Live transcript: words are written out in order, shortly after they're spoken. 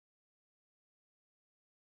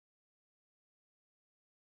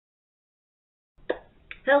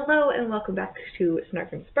Hello and welcome back to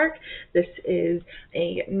Snark and Spark. This is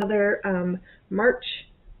another March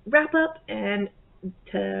wrap up, and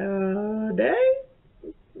today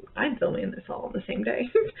I'm filming this all on the same day.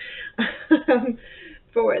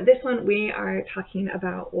 For this one, we are talking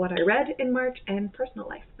about what I read in March and personal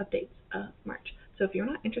life updates of March. So if you're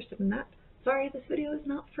not interested in that, sorry, this video is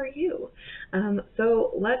not for you.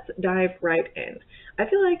 So let's dive right in. I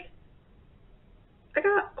feel like I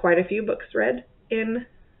got quite a few books read in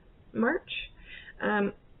March.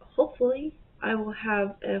 Hopefully I will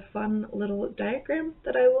have a fun little diagram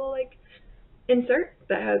that I will insert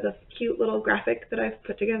that has a cute little graphic that I've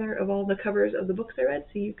put together of all the covers of the books I read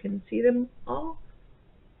so you can see them all.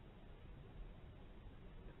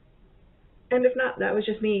 And if not, that was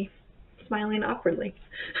just me smiling awkwardly.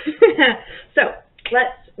 So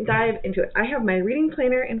let's dive into it. I have my reading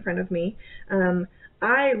planner in front of me.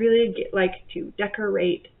 I really like to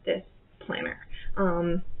decorate this planner.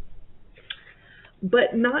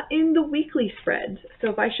 But not in the weekly spreads.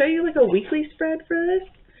 So if I show you like a weekly spread for this,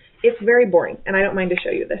 it's very boring, and I don't mind to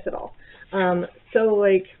show you this at all. So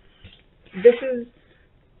like this is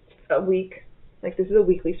a week, like this is a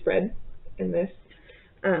weekly spread in this.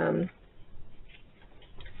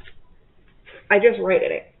 I just write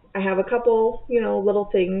in it. I have a couple, little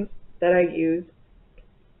things that I use,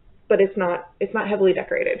 but it's not heavily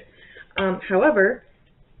decorated. However,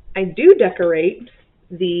 I do decorate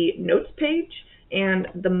the notes page and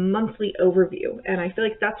the monthly overview, and I feel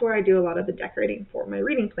like that's where I do a lot of the decorating for my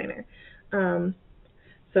reading planner.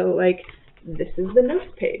 So like this is the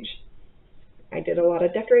notes page. I did a lot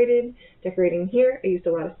of decorating here. I used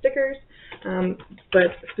a lot of stickers, but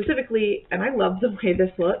specifically, and I love the way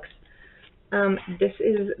this looks, this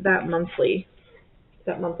is that monthly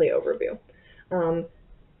overview.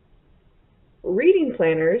 Reading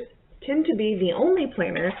planners tend to be the only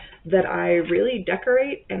planner that I really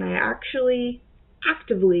decorate, and I actually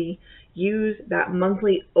actively use that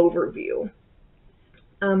monthly overview.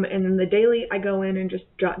 And in the daily, I go in and just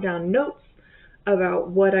jot down notes about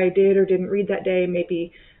what I did or didn't read that day.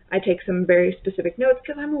 Maybe I take some very specific notes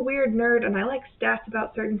because I'm a weird nerd and I like stats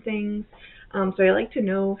about certain things. So I like to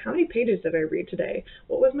know how many pages did I read today?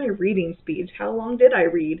 What was my reading speed? How long did I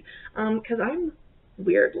read? Because I'm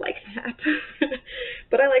weird like that.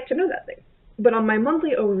 But I like to know that thing. But on my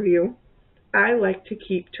monthly overview, I like to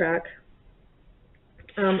keep track.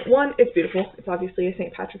 One, it's beautiful. It's obviously a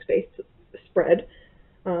St. Patrick's Day spread.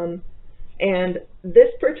 And this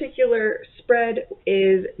particular spread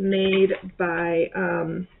is made by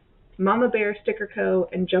Mama Bear Sticker Co.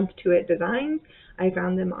 and Jump to It Designs. I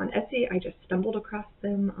found them on Etsy. I just stumbled across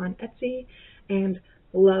them on Etsy and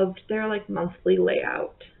loved their like monthly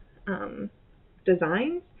layout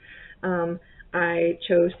designs. I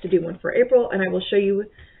chose to do one for April, and I will show you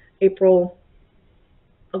April.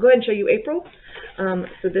 I'll go ahead and show you April.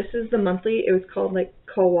 So this is the monthly. It was called like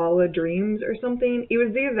Koala Dreams or something. It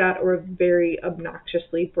was either that or a very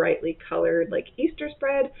obnoxiously brightly colored like Easter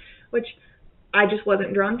spread, which I just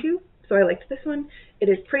wasn't drawn to. So I liked this one. It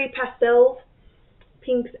is pretty pastels,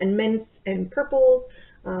 pinks and mints and purples.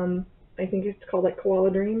 I think it's called like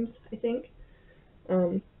Koala Dreams, I think.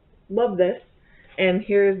 Love this. And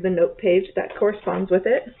here's the note page that corresponds with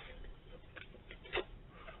it.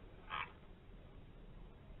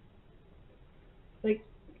 Like,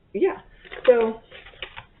 yeah. So,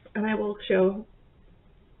 and I will show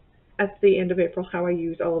at the end of April how I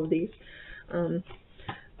use all of these. But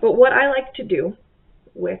what I like to do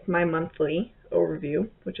with my monthly overview,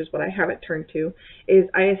 which is what I have it turned to, is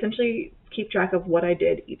I essentially keep track of what I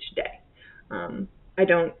did each day.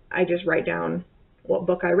 I just write down what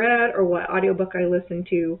book I read or what audiobook I listened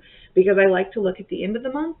to, because I like to look at the end of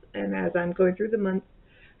the month, and as I'm going through the month,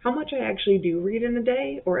 how much I actually do read in a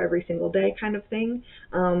day or every single day kind of thing,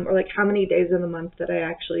 or like how many days in the month that I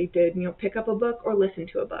actually did, pick up a book or listen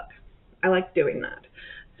to a book. I like doing that.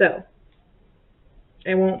 So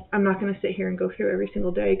I'm not going to sit here and go through every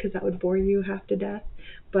single day because that would bore you half to death.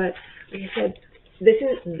 But like I said, this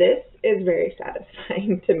is very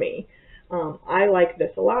satisfying to me. I like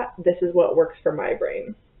this a lot. This is what works for my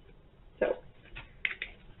brain. So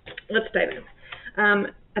let's dive in.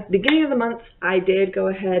 At the beginning of the month, I did go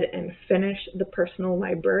ahead and finish The Personal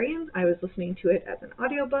Librarian. I was listening to it as an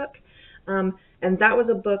audiobook, and that was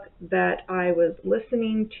a book that I was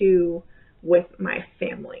listening to with my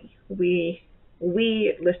family. We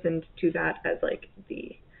listened to that as like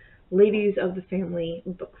the ladies of the family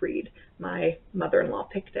book read. My mother-in-law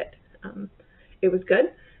picked it. It was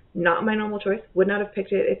good. Not my normal choice. Would not have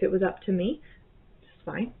picked it if it was up to me. It's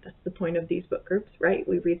fine. That's the point of these book groups, right?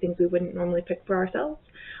 We read things we wouldn't normally pick for ourselves.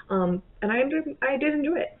 And I did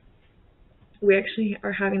enjoy it. we actually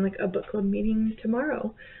are having like a book club meeting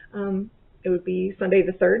tomorrow. It would be Sunday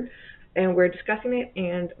the 3rd, and we're discussing it,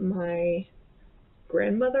 and my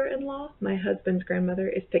grandmother-in-law, my husband's grandmother,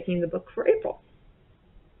 is picking the book for April.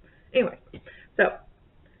 Anyway, so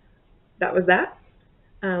that was that.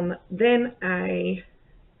 Then I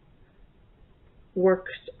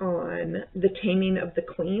worked on The Taming of the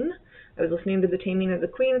Queen. I was listening to The Taming of the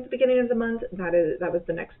Queen at the beginning of the month. That was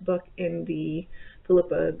the next book in the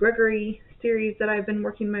Philippa Gregory series that I've been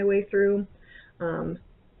working my way through.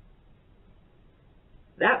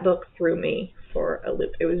 That book threw me for a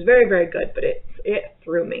loop. It was very, very good, but it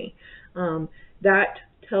threw me. That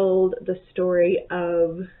told the story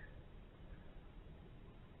of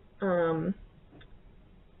the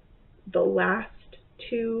last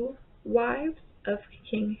two wives of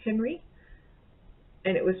King Henry,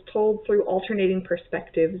 and it was told through alternating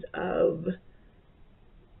perspectives of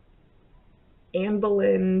Anne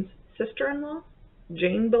Boleyn's sister-in-law,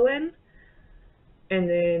 Jane Boleyn, and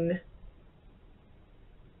then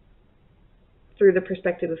through the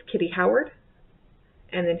perspective of Kitty Howard,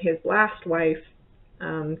 and then his last wife,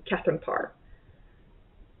 Catherine Parr.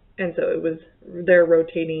 And so it was their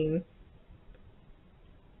rotating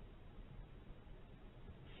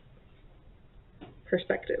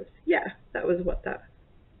perspectives. Yeah, that was what that,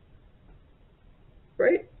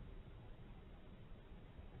 right?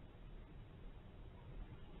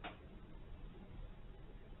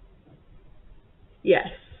 Yes,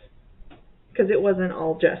 because it wasn't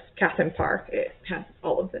all just Catherine Parr. It had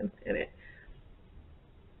all of them in it.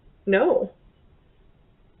 No,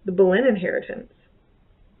 the Boleyn inheritance.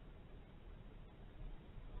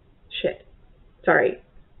 Shit. Sorry.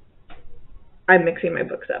 I'm mixing my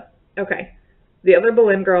books up. Okay. The other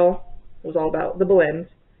Boleyn girl was all about the Boleyns.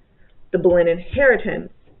 The Boleyn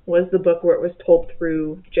inheritance was the book where it was told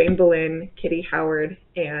through Jane Boleyn, Kitty Howard,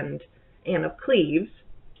 and Anne of Cleves.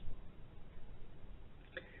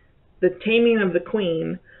 The Taming of the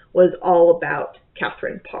Queen was all about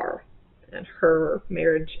Catherine Parr and her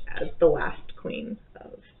marriage as the last queen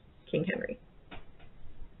of King Henry.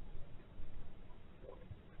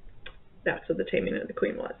 That's what The Taming of the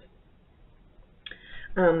Queen was.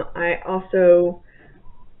 I also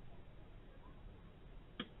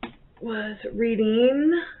was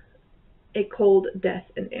reading A Cold Death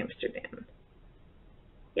in Amsterdam.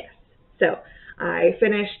 Yes. So I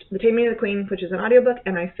finished The Taming of the Queen, which is an audiobook,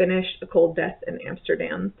 and I finished A Cold Death in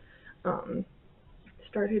Amsterdam.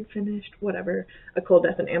 Started, finished, whatever. A Cold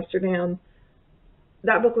Death in Amsterdam.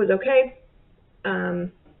 That book was okay.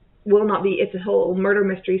 Will not be, it's a whole murder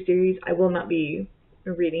mystery series. I will not be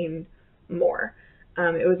reading more.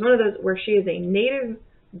 It was one of those where she is a native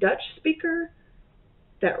Dutch speaker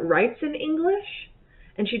that writes in English,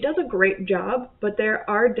 and she does a great job, but there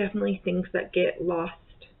are definitely things that get lost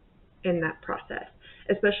in that process,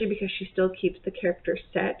 especially because she still keeps the character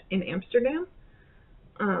set in Amsterdam,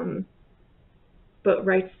 but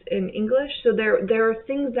writes in English. So there are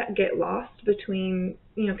things that get lost between,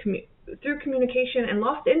 through communication and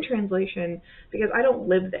lost in translation, because I don't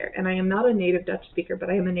live there, and I am not a native Dutch speaker, but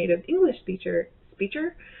I am a native English speaker.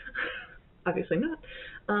 Obviously not.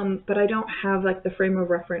 But I don't have like the frame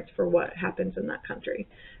of reference for what happens in that country.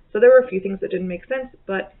 So there were a few things that didn't make sense,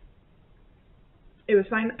 but it was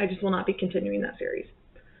fine. I just will not be continuing that series.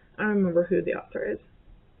 I don't remember who the author is.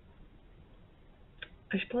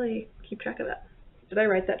 I should probably keep track of that. Did I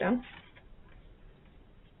write that down?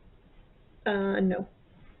 No.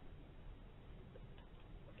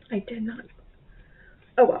 I did not.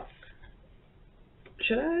 Oh well.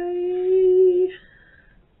 Should I?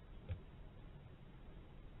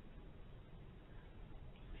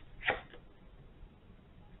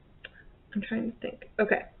 I'm trying to think.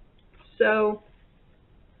 Okay. So,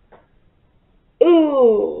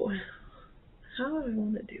 ooh, how do I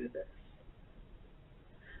want to do this?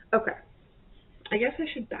 Okay. I guess I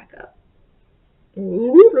should back up.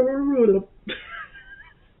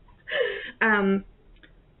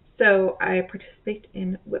 So I participate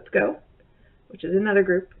in WIPGO, which is another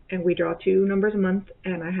group, and we draw 2 numbers a month,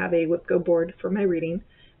 and I have a WIPGO board for my reading,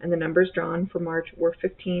 and the numbers drawn for March were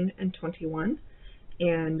 15 and 21,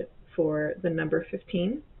 and for the number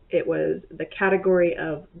 15, it was the category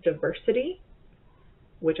of diversity,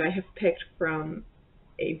 which I have picked from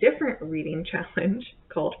a different reading challenge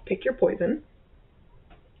called Pick Your Poison.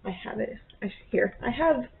 I have it here. I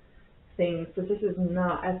have things, so this is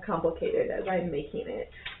not as complicated as I'm making it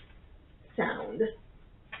sound.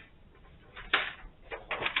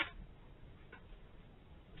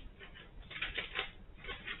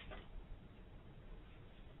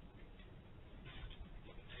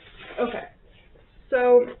 Okay,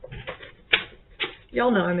 so y'all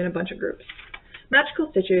know I'm in a bunch of groups. Magical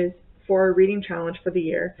Stitches, for a reading challenge for the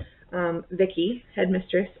year, Vicky,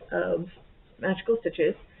 headmistress of Magical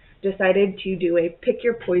Stitches, decided to do a Pick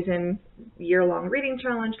Your Poison year-long reading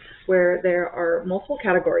challenge where there are multiple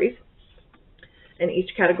categories, and each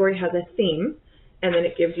category has a theme, and then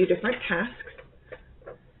it gives you different tasks,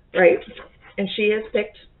 right? And she has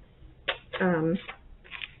picked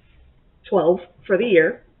 12 for the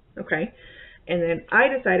year, okay? And then I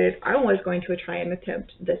decided I was going to try and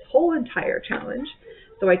attempt this whole entire challenge.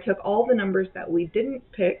 So I took all the numbers that we didn't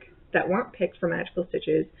pick, that weren't picked for Magical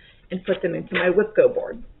Stitches, and put them into my WIPGO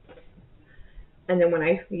board. And then when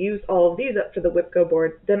I used all of these up to the WIPGO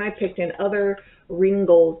board, then I picked in other reading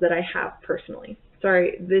goals that I have personally.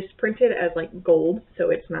 Sorry, this printed as like gold,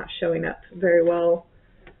 so it's not showing up very well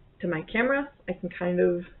to my camera. I can kind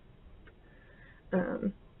of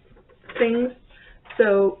things.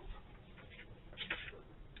 So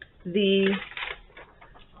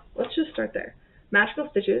let's just start there. Magical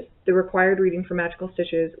Stitches, the required reading for Magical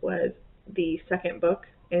Stitches was the second book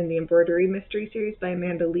in the embroidery mystery series by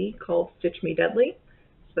Amanda Lee called Stitch Me Deadly.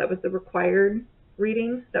 So that was the required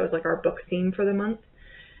reading. That was like our book theme for the month.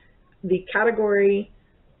 The category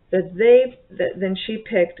that then she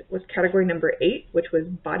picked was category number 8, which was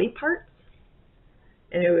body parts.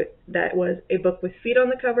 And that was a book with feet on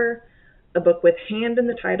the cover, a book with hand in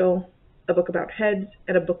the title, a book about heads,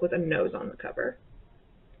 and a book with a nose on the cover.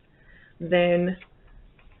 Then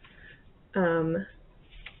my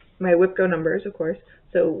WIPGO numbers, of course.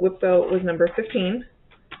 So WIPGO was number 15,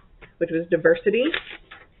 which was diversity.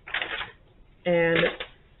 And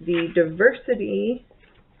the diversity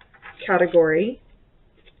category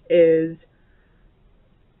is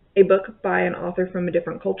a book by an author from a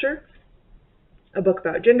different culture, a book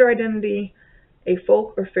about gender identity, a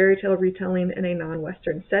folk or fairy tale retelling in a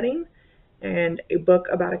non-Western setting, and a book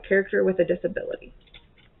about a character with a disability.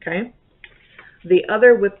 Okay? The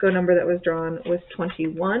other WIPGO number that was drawn was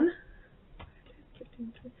 21.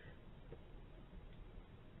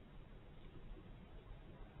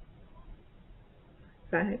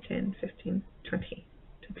 5, 10, 15, 20,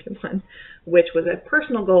 21, which was a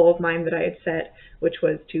personal goal of mine that I had set, which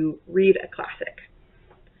was to read a classic.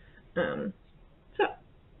 So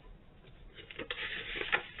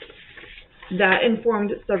that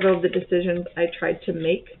informed several of the decisions I tried to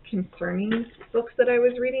make concerning books that I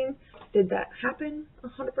was reading. Did that happen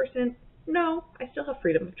 100%? No, I still have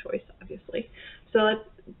freedom of choice, obviously. So let's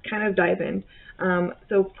kind of dive in.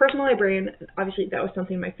 So personal librarian, obviously that was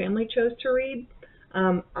something my family chose to read.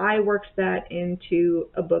 I worked that into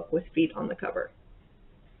a book with feet on the cover.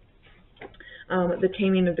 The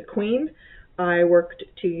Taming of the Queen, I worked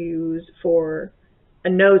to use for a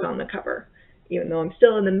nose on the cover. Even though I'm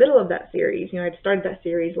still in the middle of that series, you know, I'd started that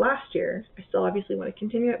series last year. I still obviously want to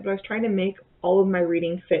continue it, but I was trying to make all of my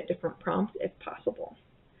reading fit different prompts if possible.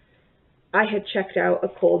 I had checked out A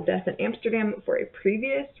Cold Death in Amsterdam for a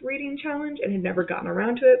previous reading challenge and had never gotten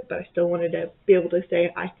around to it, but I still wanted to be able to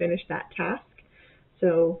say I finished that task.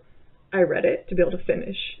 So I read it to be able to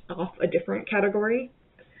finish off a different category.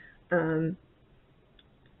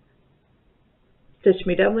 Stitch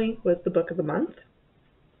Me Deadly was the book of the month.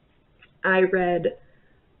 I read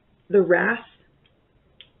The Wrath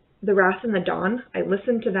and the Dawn. I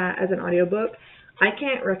listened to that as an audiobook. I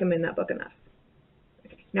can't recommend that book enough.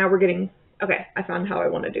 Okay, now we're getting, okay, I found how I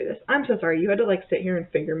want to do this. I'm so sorry. You had to like sit here and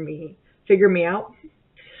figure me out.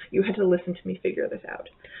 You had to listen to me figure this out.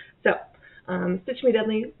 So, Stitch Me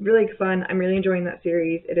Deadly, really fun. I'm really enjoying that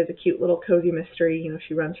series. It is a cute little cozy mystery. You know,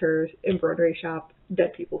 she runs her embroidery shop.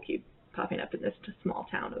 Dead people keep popping up in this small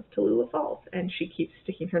town of Tallulah Falls, and she keeps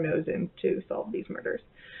sticking her nose in to solve these murders.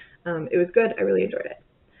 It was good. I really enjoyed it.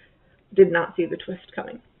 Did not see the twist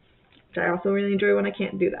coming, which I also really enjoy when I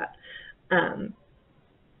can't do that.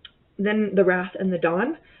 Then The Wrath and the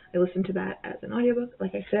Dawn. I listened to that as an audiobook.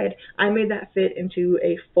 Like I said, I made that fit into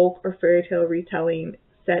a folk or fairy tale retelling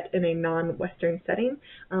set in a non-Western setting.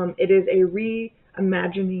 It is a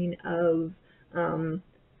reimagining of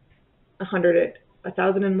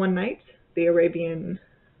 1001 Nights, the Arabian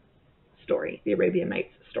story, the Arabian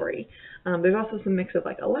Nights story. There's also some mix of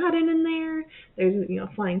like Aladdin in there. There's, you know,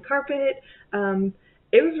 flying carpet.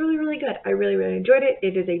 It was really, really good. I really, really enjoyed it.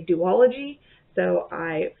 It is a duology. So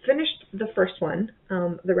I finished the first one,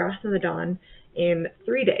 The Wrath and the Dawn, in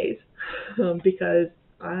 3 days because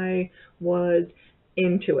I was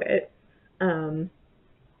into it. The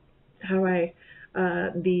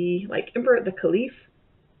emperor, the caliph,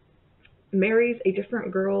 marries a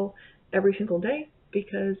different girl every single day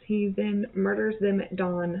because he then murders them at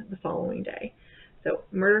dawn the following day. So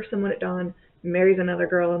murders someone at dawn, marries another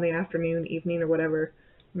girl in the afternoon, evening, or whatever,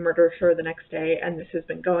 murders her the next day, and this has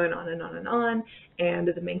been going on and on and on. And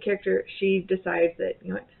the main character, she decides that,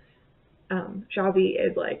 you know what, Shavi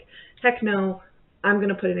is like, heck no, I'm going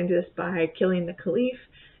to put an end to this by killing the Caliph.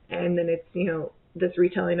 And then it's, you know, this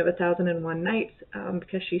retelling of 1001 Nights,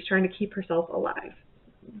 because she's trying to keep herself alive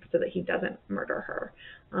so that he doesn't murder her.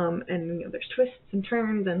 And, you know, there's twists and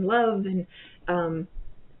turns and love, and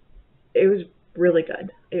it was really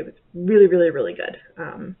good. It was really, really, really good.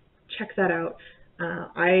 Check that out.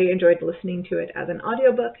 I enjoyed listening to it as an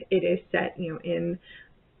audiobook. It is set, you know, in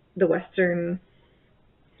the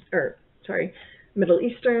Middle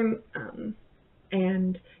Eastern,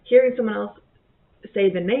 and hearing someone else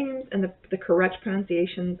say the names and the correct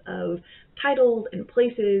pronunciations of titles and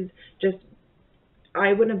places, just,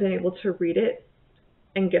 I wouldn't have been able to read it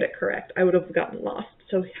and get it correct. I would have gotten lost.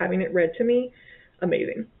 So having it read to me,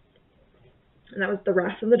 amazing. And that was The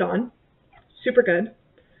Wrath of the Dawn. Super good.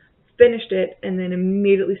 Finished it, and then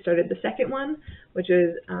immediately started the second one, which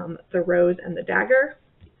is The Rose and the Dagger.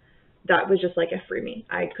 That was just like a freebie.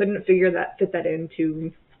 I couldn't fit that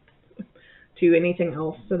into anything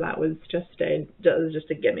else, so that was just a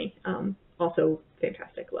gimme. Also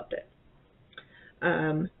fantastic, loved it.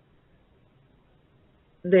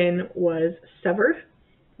 Then was Severed,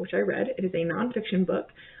 which I read. It is a nonfiction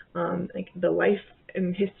book, like the life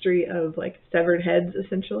and history of like severed heads,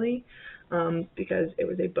 essentially, because it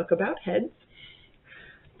was a book about heads.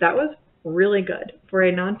 That was really good for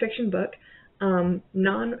a nonfiction book.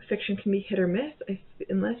 Nonfiction can be hit or miss.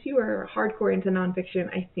 Unless you are hardcore into nonfiction,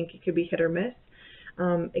 I think it could be hit or miss.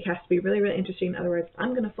 It has to be really, really interesting. Otherwise,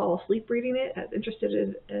 I'm going to fall asleep reading it, as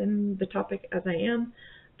interested in the topic as I am.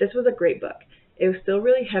 This was a great book. It was still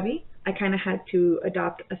really heavy. I kind of had to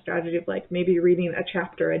adopt a strategy of like maybe reading a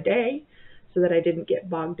chapter a day so that I didn't get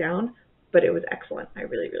bogged down, but it was excellent. I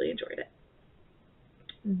really, really enjoyed it.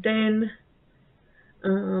 Then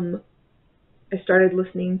I started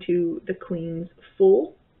listening to The Queen's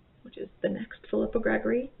Fool, which is the next Philippa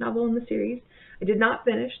Gregory novel in the series. I did not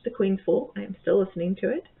finish The Queen's Fool. I am still listening to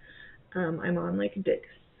it. I'm on like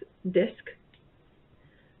disc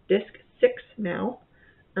 6 now.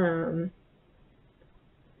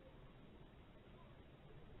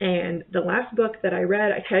 And the last book that I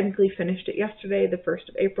read, I technically finished it yesterday, the 1st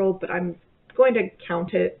of April, but I'm going to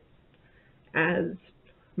count it as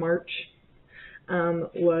March,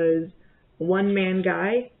 was One Man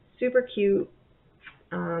Guy. Super cute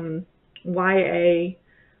YA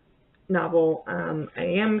novel. I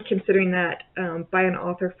am considering that by an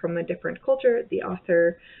author from a different culture. The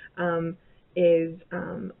author is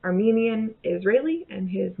Armenian Israeli, and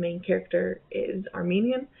his main character is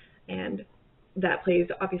Armenian, and that plays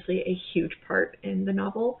obviously a huge part in the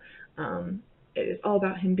novel. It is all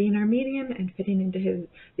about him being Armenian and fitting into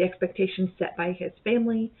the expectations set by his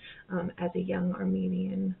family as a young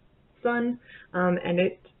Armenian son, and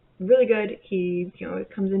it's really good. He,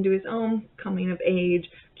 comes into his own coming of age,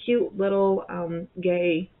 cute little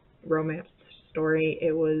gay romance story.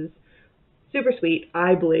 It was super sweet.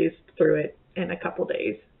 I blazed through it in a couple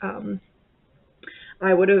days.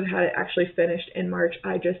 I would have had it actually finished in March.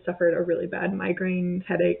 I just suffered a really bad migraine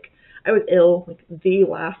headache. I was ill like the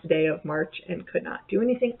last day of March and could not do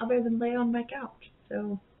anything other than lay on my couch.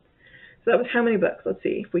 So that was how many books? Let's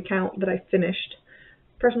see. If we count that I finished.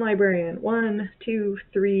 Personal Librarian, 1, 2,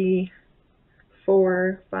 3,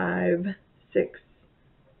 4, 5, 6,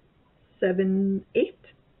 7, 8.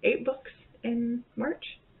 8 books in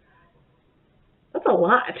March. That's a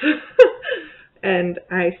lot. And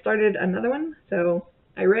I started another one, so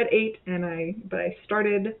I read 8, but I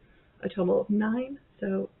started a total of 9,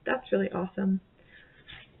 so that's really awesome.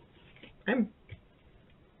 I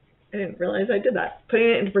didn't realize I did that. Putting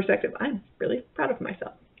it into perspective, I'm really proud of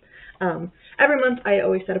myself. Every month I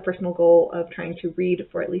always set a personal goal of trying to read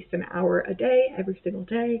for at least an hour a day, every single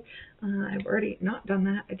day. I've already not done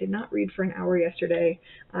that. I did not read for an hour yesterday.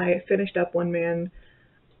 I finished up One Man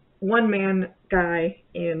Guy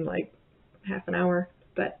in like half an hour,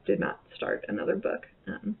 but did not start another book.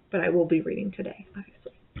 But I will be reading today,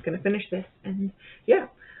 obviously. I'm going to finish this, and yeah.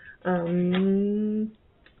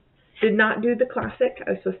 Did not do the classic.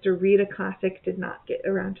 I was supposed to read a classic, did not get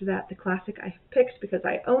around to that. The classic I picked because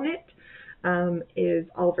I own it is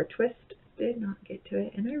Oliver Twist. Did not get to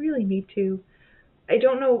it, and I really need to. I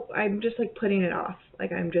don't know, I'm just like putting it off.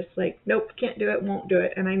 Like I'm just like, nope, can't do it, won't do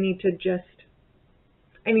it, and I need to just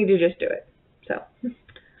do it. So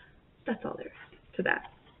that's all there is to that.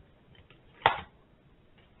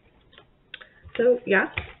 So yeah,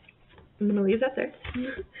 I'm gonna leave that there.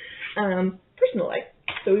 Personal life.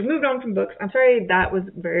 So we've moved on from books. I'm sorry that was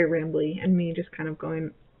very rambly and me just kind of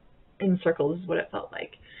going in circles is what it felt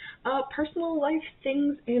like. personal life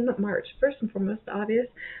things in March. First and foremost, obvious,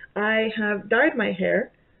 I have dyed my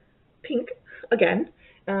hair pink again.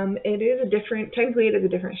 It is technically it is a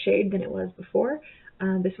different shade than it was before.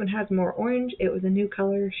 This one has more orange. It was a new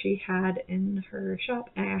color she had in her shop.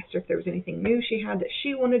 I asked her if there was anything new she had that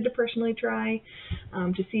she wanted to personally try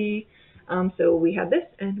to see. So we had this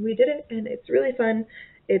and we did it, and it's really fun.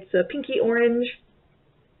 It's a pinky orange.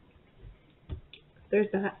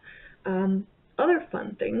 There's that. Other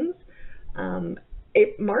fun things.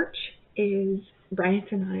 March is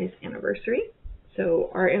Bryant and I's anniversary. So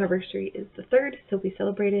our anniversary is the 3rd, so we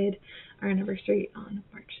celebrated our anniversary on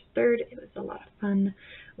March 3rd. It was a lot of fun.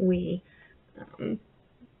 We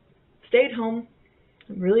stayed home,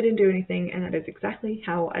 really didn't do anything, and that is exactly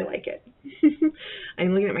how I like it.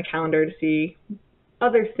 I'm looking at my calendar to see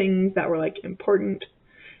other things that were like important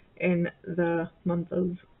in the month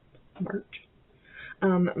of March.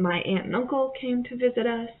 My aunt and uncle came to visit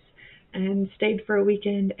us and stayed for a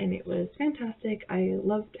weekend, and it was fantastic. I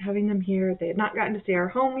loved having them here. They had not gotten to see our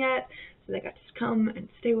home yet, so they got to come and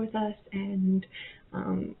stay with us, and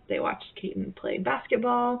they watched Caden play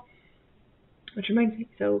basketball, which reminds me,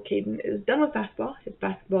 so Caden is done with basketball. His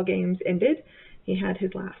basketball games ended. He had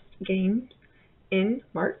his last game in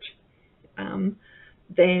March.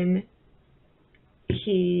 Then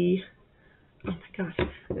oh my gosh,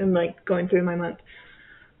 I'm like going through my month.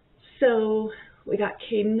 So we got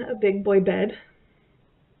Caden a big boy bed,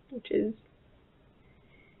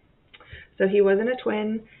 so he wasn't a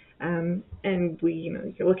twin, and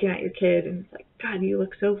you're looking at your kid and it's like, God, you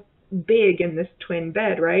look so big in this twin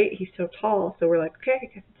bed, right? He's so tall. So we're like, okay, I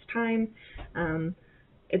guess it's time.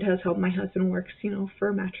 It does help. My husband works, for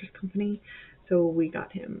a mattress company, so we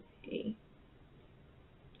got him a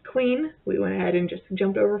queen. We went ahead and just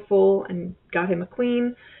jumped over full and got him a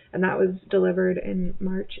queen, and that was delivered in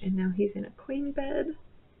March, and now he's in a queen bed.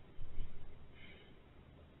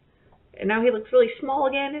 And now he looks really small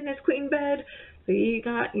again in his queen bed. So he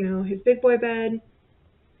got, his big boy bed,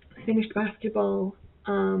 finished basketball.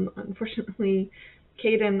 Unfortunately,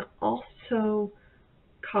 Caden also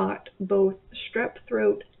caught both strep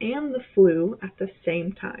throat and the flu at the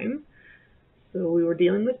same time. So we were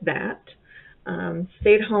dealing with that.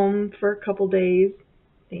 Stayed home for a couple days. I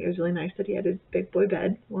think it was really nice that he had his big boy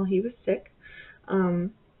bed while he was sick.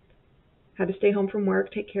 Had to stay home from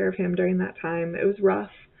work, take care of him during that time. It was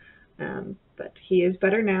rough, but he is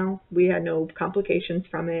better now. We had no complications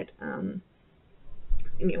from it.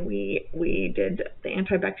 We did the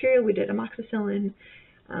antibacterial, we did amoxicillin.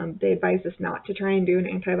 They advised us not to try and do an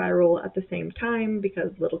antiviral at the same time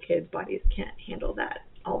because little kids' bodies can't handle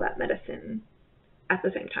all that medicine at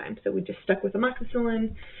the same time. So we just stuck with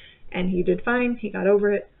amoxicillin, and he did fine. He got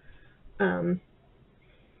over it.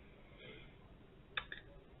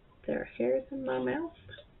 There are hairs in my mouth.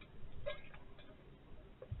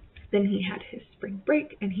 Then he had his spring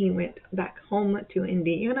break, and he went back home to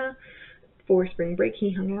Indiana for spring break.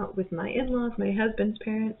 He hung out with my in-laws, my husband's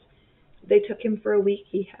parents. They took him for a week.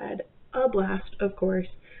 He had a blast, of course.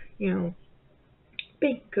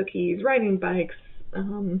 Baking cookies, riding bikes.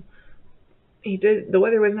 The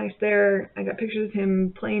weather was nice there. I got pictures of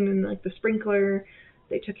him playing in the sprinkler.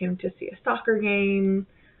 They took him to see a soccer game.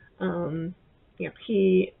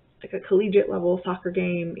 He a collegiate level soccer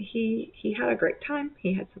game. He had a great time.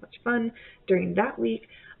 He had so much fun during that week.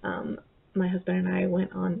 My husband and I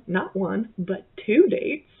went on not one but 2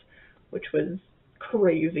 dates, which was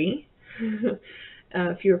crazy.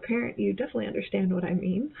 If you're a parent, you definitely understand what I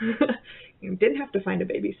mean. You didn't have to find a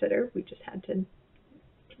babysitter. We just had to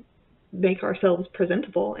make ourselves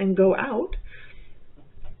presentable and go out.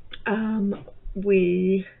 Caden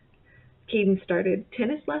started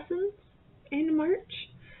tennis lessons in March.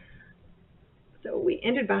 So we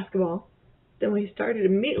ended basketball, then we started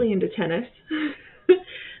immediately into tennis.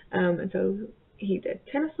 And so he did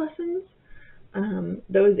tennis lessons.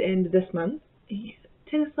 Those end this month. He had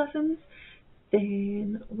tennis lessons.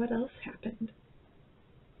 Then what else happened?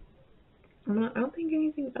 I don't think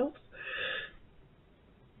anything else.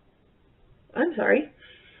 I'm sorry.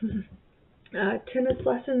 Tennis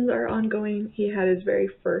lessons are ongoing. He had his very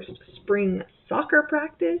first spring soccer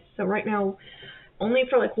practice. So right now, only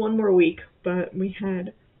for 1 more week, but we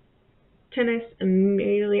had tennis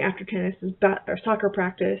immediately after tennis is our soccer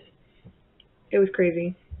practice. It was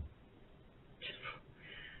crazy.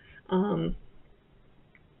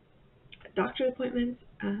 Doctor's appointments.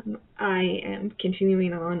 I am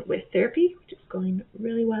continuing on with therapy, which is going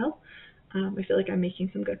really well. I feel like I'm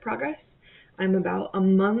making some good progress. I'm about a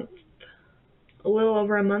little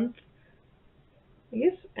over a month. I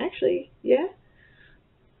guess, actually, yeah.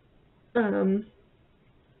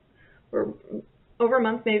 We're over a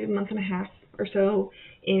month, maybe a month and a half or so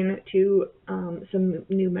into some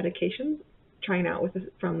new medications, trying out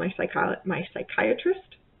from my psychiatrist.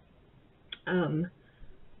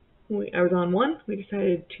 I was on one. We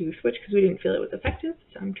decided to switch because we didn't feel it was effective.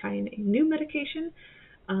 So I'm trying a new medication.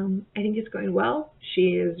 I think it's going well.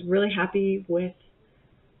 She is really happy with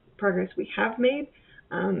progress we have made.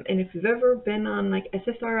 And if you've ever been on like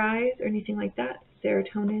SSRIs or anything like that,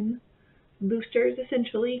 serotonin boosters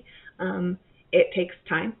essentially, it takes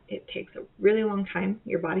time. It takes a really long time.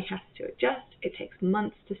 Your body has to adjust. It takes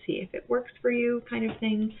months to see if it works for you, kind of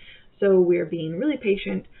thing. So we're being really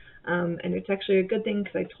patient. And it's actually a good thing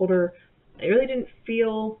because I told her I really didn't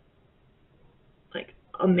feel like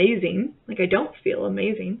amazing. Like I don't feel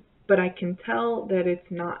amazing, but I can tell that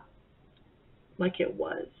it's not like it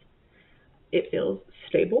was. It feels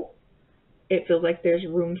stable. It feels like there's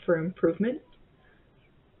room for improvement.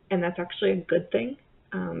 And that's actually a good thing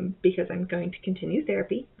because I'm going to continue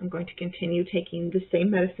therapy. I'm going to continue taking the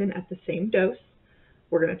same medicine at the same dose.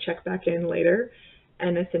 We're going to check back in later.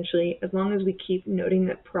 And essentially, as long as we keep noting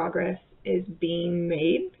that progress is being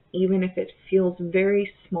made, even if it feels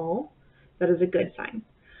very small, that is a good sign.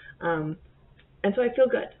 And so I feel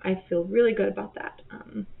good. I feel really good about that.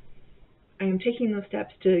 I am taking those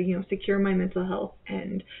steps to, secure my mental health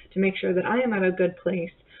and to make sure that I am at a good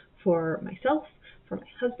place for myself, for my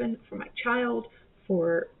husband, for my child,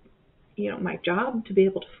 for, my job, to be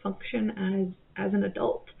able to function as an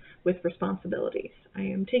adult with responsibilities. I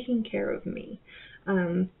am taking care of me.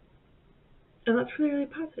 And that's really, really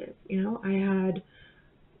positive. I had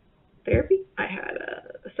therapy, I had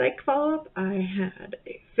a psych follow-up, I had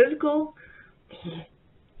a physical,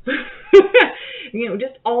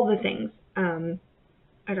 just all the things.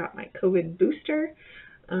 I got my COVID booster.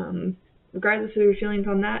 Regardless of your feelings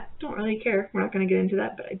on that, don't really care. We're not going to get into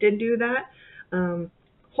that, but I did do that.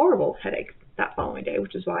 Horrible headache that following day,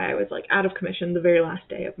 which is why I was out of commission the very last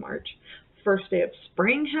day of March. First day of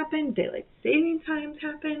spring happened, daylight saving times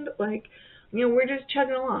happened. We're just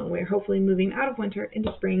chugging along. We're hopefully moving out of winter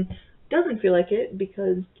into spring. Doesn't feel like it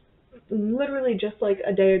because literally just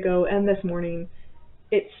a day ago and this morning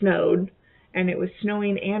it snowed, and it was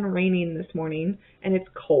snowing and raining this morning, and it's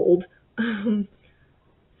cold.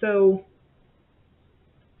 So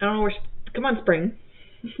I don't know come on, spring.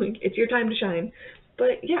 It's your time to shine.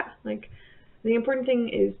 But yeah, the important thing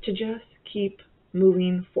is to just keep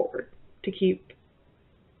moving forward, to take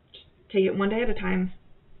it one day at a time,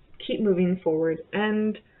 keep moving forward,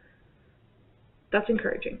 and that's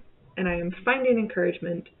encouraging. And I am finding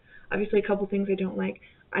encouragement. Obviously, a couple things I don't like.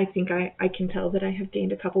 I think I can tell that I have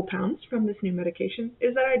gained a couple pounds from this new medication.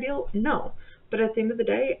 Is that ideal? No. But at the end of the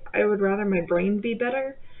day, I would rather my brain be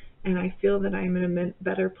better, and I feel that I'm in a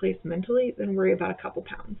better place mentally than worry about a couple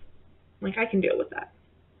pounds. I can deal with that.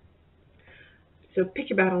 So pick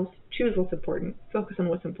your battles, choose what's important, focus on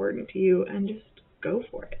what's important to you, and just go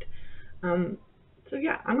for it. So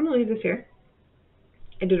yeah, I'm going to leave this here.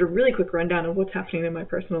 I did a really quick rundown of what's happening in my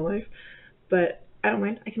personal life, but I don't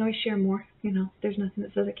mind. I can always share more. There's nothing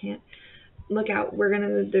that says I can't. Look out.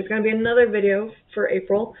 There's going to be another video for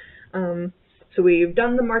April. So we've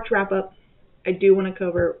done the March wrap-up. I do want to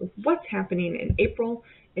cover what's happening in April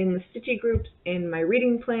in the Stitchy groups, in my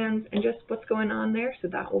reading plans, and just what's going on there. So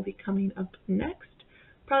that will be coming up next.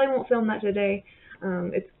 Probably won't film that today.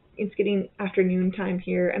 It's getting afternoon time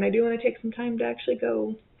here, and I do want to take some time to actually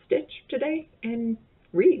go stitch today and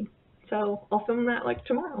read. So I'll film that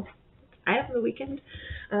tomorrow. I have the weekend.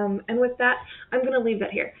 And with that, I'm going to leave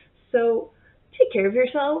that here. So take care of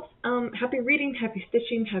yourselves. Happy reading, happy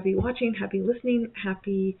stitching, happy watching, happy listening,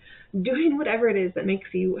 happy doing whatever it is that makes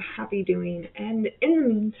you happy doing. And in the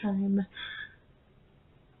meantime,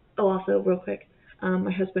 also real quick,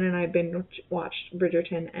 my husband and I watched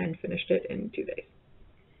Bridgerton and finished it in 2 days.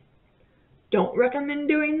 Don't recommend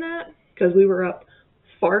doing that because we were up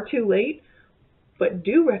far too late, but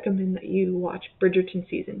do recommend that you watch Bridgerton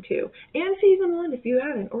Season 2 and Season 1 if you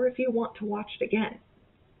haven't, or if you want to watch it again.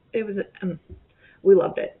 It was, we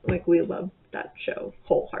loved it. We loved that show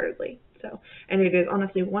wholeheartedly. So, and it is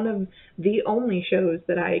honestly one of the only shows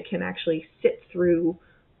that I can actually sit through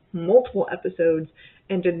multiple episodes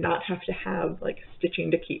and did not have to have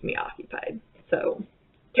stitching to keep me occupied. So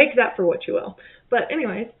take that for what you will. But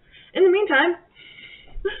anyways, in the meantime,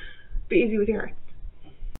 be easy with your heart.